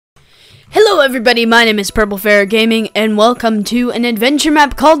Hello everybody, my name is Purple Fair Gaming, and welcome to an adventure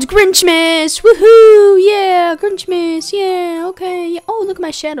map called Grinchmas! Woohoo! Yeah, Grinchmas! Yeah, okay. Yeah. Oh, look at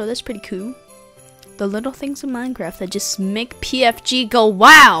my shadow, that's pretty cool. The little things in Minecraft that just make PFG go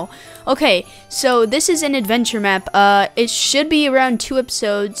wow! Okay, so this is an adventure map. It should be around 2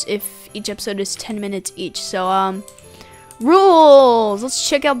 episodes if each episode is 10 minutes each. So, rules! Let's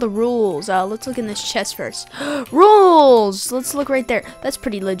check out the rules. Let's look in this chest first. Rules! Let's look right there. That's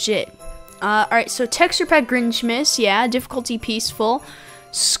pretty legit. Alright, so texture pack Grinchmas, yeah, difficulty peaceful,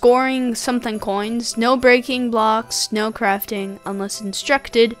 scoring something coins, no breaking blocks, no crafting unless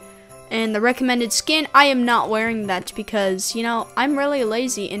instructed, and the recommended skin, I am not wearing that because, you know, I'm really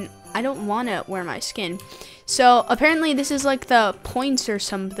lazy and I don't want to wear my skin. So, apparently this is like the points or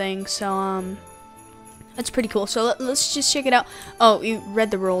something, so, that's pretty cool. So, let's just check it out. Oh, you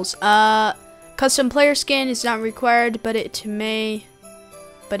read the rules. Custom player skin is not required, but it may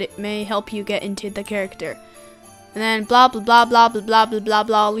help you get into the character. And then blah blah blah blah blah blah blah blah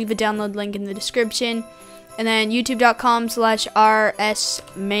blah. I'll leave a download link in the description. And then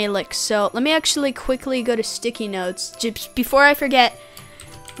youtube.com/rsmalix. So let me actually quickly go to sticky notes. Just before I forget,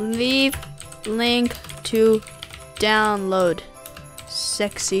 leave link to download.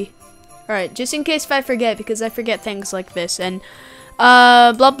 Sexy. Alright, just in case if I forget, because I forget things like this. And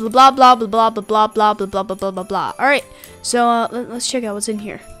blah blah blah blah blah blah blah blah blah blah blah blah blah blah. All right, so let's check out what's in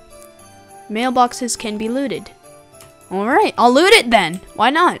here. Mailboxes can be looted. All right, I'll loot it then. Why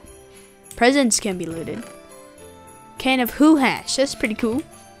not? Presents can be looted. Can of Who Hash. That's pretty cool.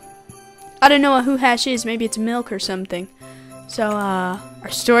 I don't know what Who Hash is. Maybe it's milk or something. So our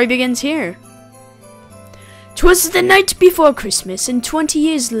story begins here. 'Twas the night before Christmas, and 20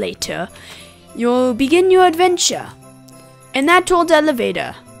 years later, you'll begin your adventure. In that old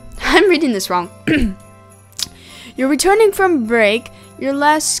elevator. I'm reading this wrong. You're returning from break, your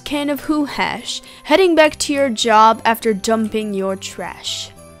last can of Who Hash, heading back to your job after dumping your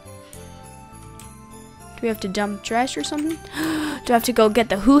trash. Do we have to dump trash or something? Do I have to go get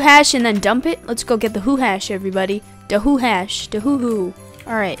the Who Hash and then dump it? Let's go get the Who Hash, everybody. The Who Hash. The Hoo-Hoo.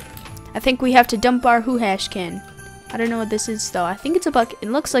 Alright. I think we have to dump our Who Hash can. I don't know what this is though. I think it's a bucket. It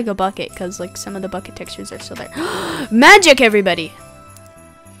looks like a bucket because like some of the bucket textures are still there. Magic, everybody!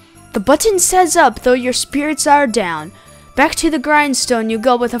 The button says up, though your spirits are down. Back to the grindstone you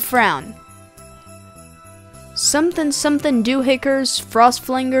go with a frown. Something something doohickers, frost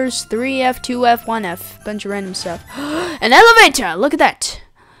flingers, 3F, 2F, 1F. Bunch of random stuff. An elevator! Look at that!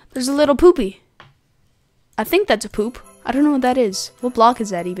 There's a little poopy. I think that's a poop. I don't know what that is. What block is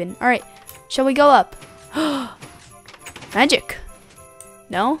that even? Alright, shall we go up? Magic.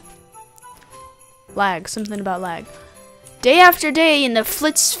 No? Lag. Something about lag. Day after day in the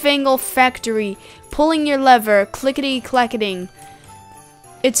Flitzfangle factory, pulling your lever, clickety-clacketing.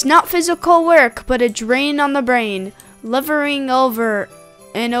 It's not physical work, but a drain on the brain, levering over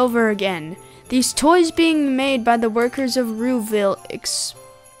and over again. These toys being made by the workers of Whoville,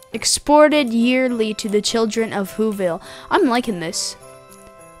 exported yearly to the children of Whoville. I'm liking this.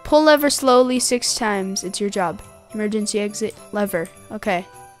 Pull lever slowly 6 times. It's your job. Emergency exit lever. Okay.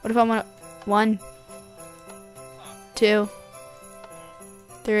 What if I want to... 1, 2,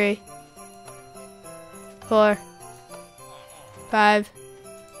 3, 4, 5,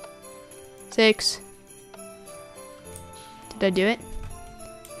 6. Did I do it? Do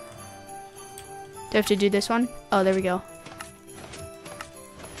I have to do this one? Oh, there we go.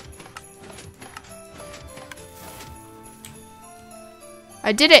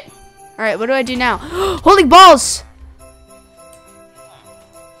 I did it! Alright, what do I do now? Holy balls!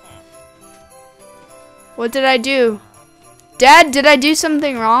 What did I do? Dad, did I do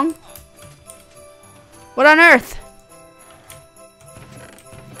something wrong? What on earth?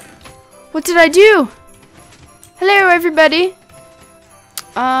 What did I do? Hello, everybody.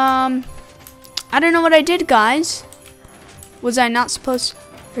 I don't know what I did, guys. Was I not supposed...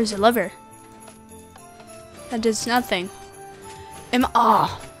 There's a lever. That does nothing. I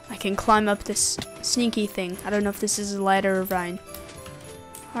can climb up this sneaky thing. I don't know if this is a ladder or vine.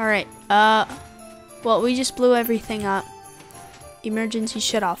 Alright, well, we just blew everything up. Emergency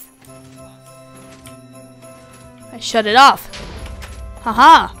shut off. I shut it off.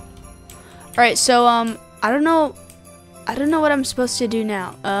 Haha. Alright, so, I don't know what I'm supposed to do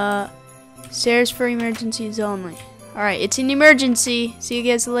now. Stairs for emergencies only. Alright, it's an emergency. See you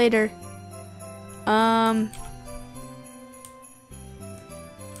guys later.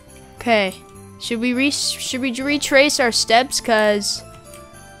 Okay, should we retrace our steps? Cause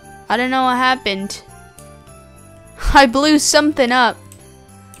I don't know what happened. I blew something up.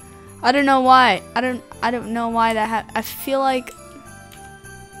 I don't know why. I don't know why that happened. I feel like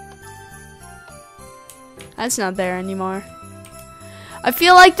That's not there anymore. I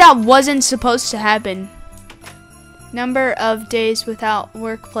feel like that wasn't supposed to happen. Number of days without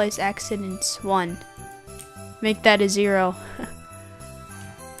workplace accidents, 1. Make that a 0.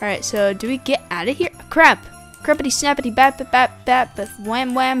 Alright, so do we get out of here? Crap! Crappity snappity bap bap bap bap bap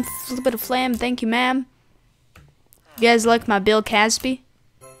wham wham flippity flam, thank you ma'am. You guys like my Bill Casby?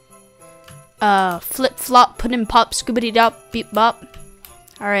 Flip flop, puddin' pop, scoobity dop, beep bop.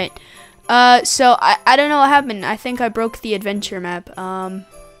 Alright. So I don't know what happened. I think I broke the adventure map.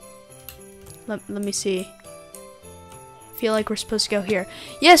 Let me see. Feel like we're supposed to go here.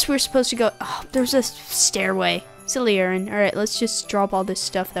 Yes, we're supposed to go. Oh, there's a stairway. Silly Aaron. Alright, let's just drop all this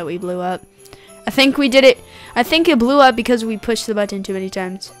stuff that we blew up. I think we did it. I think it blew up because we pushed the button too many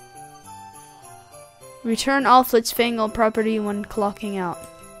times. Return all Flitzfangle property when clocking out.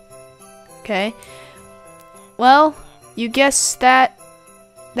 Okay. Well, you guess that.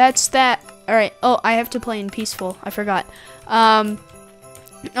 That's that. Alright. Oh, I have to play in peaceful. I forgot. No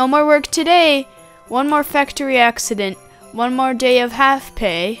more work today. 1 more factory accident. 1 more day of half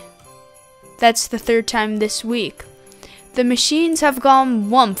pay. That's the 3rd time this week. The machines have gone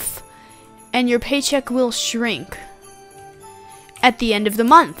wumph, and your paycheck will shrink at the end of the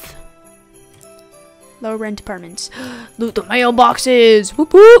month. Low rent apartments. Loot the mailboxes.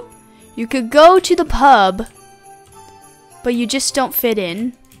 Whoop whoop. You could go to the pub, but you just don't fit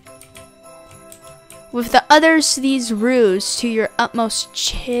in. With the others, these ruse to your utmost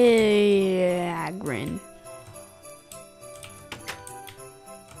chagrin.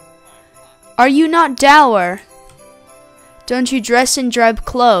 Are you not dour? Don't you dress in drab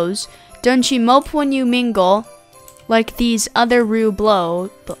clothes? Don't you mope when you mingle, like these other rue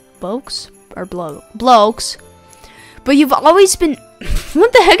blokes? But you've always been...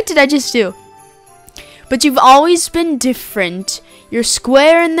 What the heck did I just do? But you've always been different. You're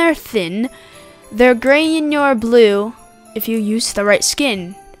square and they're thin. They're gray and you're blue, if you use the right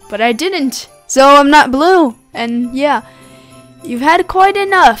skin. But I didn't, so I'm not blue. And yeah, you've had quite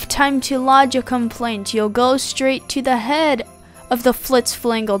enough time to lodge a complaint. You'll go straight to the head of the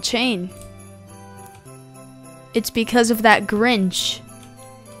Flitzflangle chain. It's because of that Grinch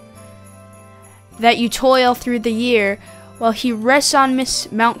that you toil through the year while he rests on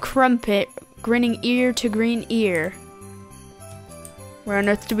Miss Mount Crumpet, grinning ear to green ear. Where on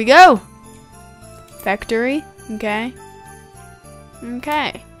earth do we go? Factory? Okay.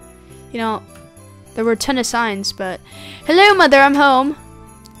 Okay. You know, there were a ton of signs, but... Hello, Mother, I'm home.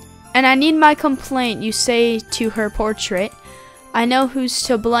 And I need my complaint, you say to her portrait. I know who's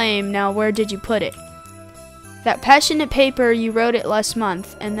to blame, now where did you put it? That passionate paper, you wrote it last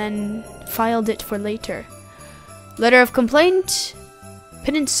month, and then filed it for later. Letter of complaint,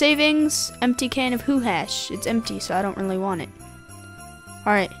 pittance savings, empty can of hoo hash. It's empty, so I don't really want it.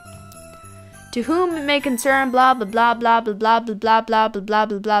 Alright. To whom it may concern, blah blah blah blah blah blah blah blah blah blah blah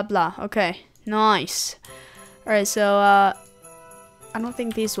blah blah blah. Okay, nice. Alright, so I don't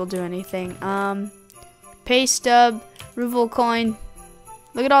think these will do anything. Pay stub, Ruval coin.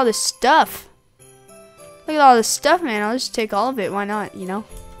 Look at all this stuff. Look at all this stuff, man. I'll just take all of it. Why not, you know?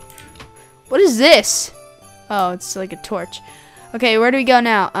 What is this? Oh, it's like a torch. Okay, where do we go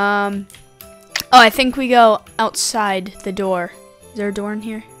now? Oh, I think we go outside the door. Is there a door in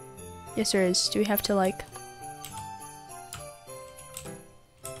here? Yes, there is. Do we have to, like...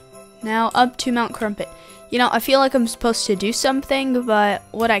 Now, up to Mount Crumpet. You know, I feel like I'm supposed to do something, but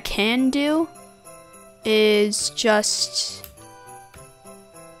what I can do is just...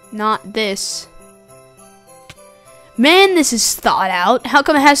 not this. Man, this is thought out. How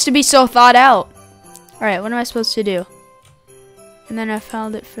come it has to be so thought out? Alright, what am I supposed to do? And then I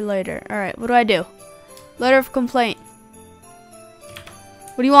filed it for later. Alright, what do I do? Letter of complaint.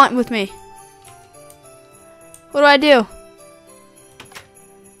 What do you want with me? What do I do?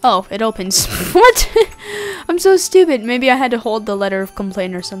 Oh, it opens. What? I'm so stupid. Maybe I had to hold the letter of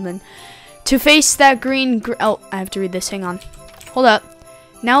complaint or something. To face that green oh, I have to read this. Hang on. Hold up.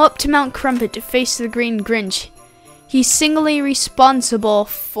 Now up to Mount Crumpet to face the green Grinch. He's singly responsible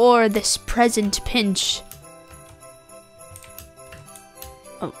for this present pinch.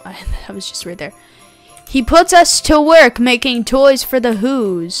 Oh, I was just right there. He puts us to work making toys for the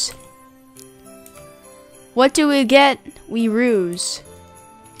Who's. What do we get? We ruse.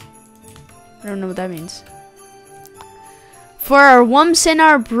 I don't know what that means. For our whumps and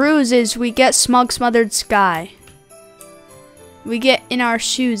our bruises, we get smug smothered sky. We get in our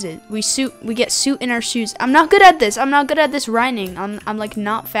shoes. We get suit in our shoes. I'm not good at this. I'm not good at this rhyming. I'm like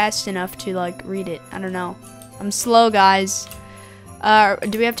not fast enough to like read it. I don't know. I'm slow, guys.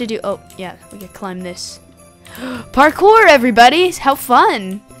 Do we have to do? Oh, yeah. We can climb this. Parkour, everybody! How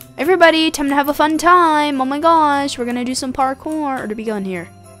fun! Everybody, time to have a fun time. Oh my gosh, we're gonna do some parkour. Or do we go in here?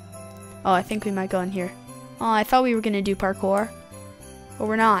 Oh, I think we might go in here. Oh, I thought we were gonna do parkour. But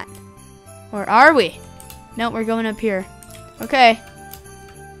we're not. Or are we? No, we're going up here. Okay.